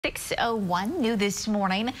6:01 new this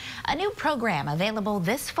morning. A new program available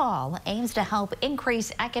this fall aims to help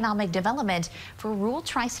increase economic development for rural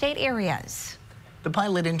tri-state areas. The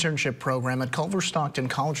pilot internship program at Culver-Stockton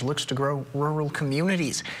College looks to grow rural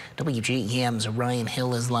communities. WGEM's Ryan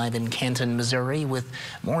Hill is live in Canton, Missouri with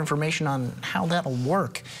more information on how that'll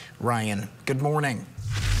work. Ryan, good morning.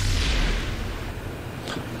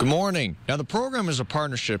 Good morning. Now, the program is a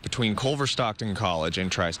partnership between Culver-Stockton College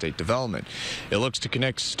and Tri-State Development. It looks to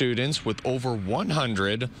connect students with over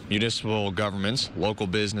 100 municipal governments, local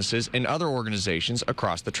businesses, and other organizations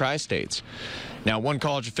across the tri-states. Now, one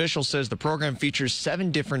college official says the program features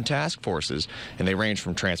 7 different task forces, and they range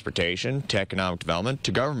from transportation to economic development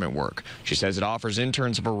to government work. She says it offers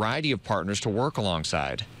interns a variety of partners to work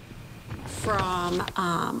alongside. From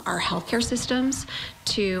our healthcare systems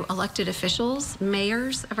to elected officials,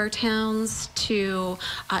 mayors of our towns, to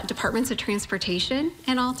departments of transportation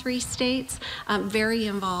in all 3 states, very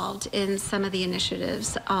involved in some of the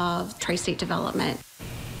initiatives of tri-state development.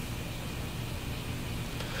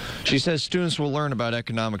 She says students will learn about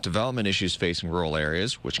economic development issues facing rural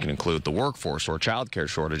areas, which can include the workforce or childcare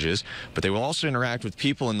shortages, but they will also interact with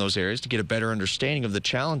people in those areas to get a better understanding of the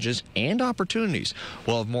challenges and opportunities.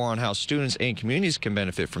 We'll have more on how students and communities can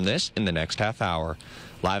benefit from this in the next half hour.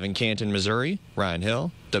 Live in Canton, Missouri, Ryan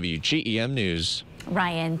Hill, WGEM News.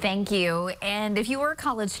 Ryan, thank you. And if you are a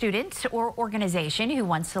college student or organization who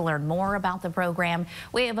wants to learn more about the program,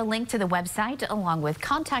 we have a link to the website along with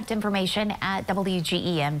contact information at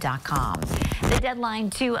WGEM.com. The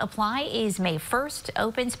deadline to apply is May 1st.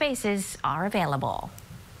 Open spaces are available.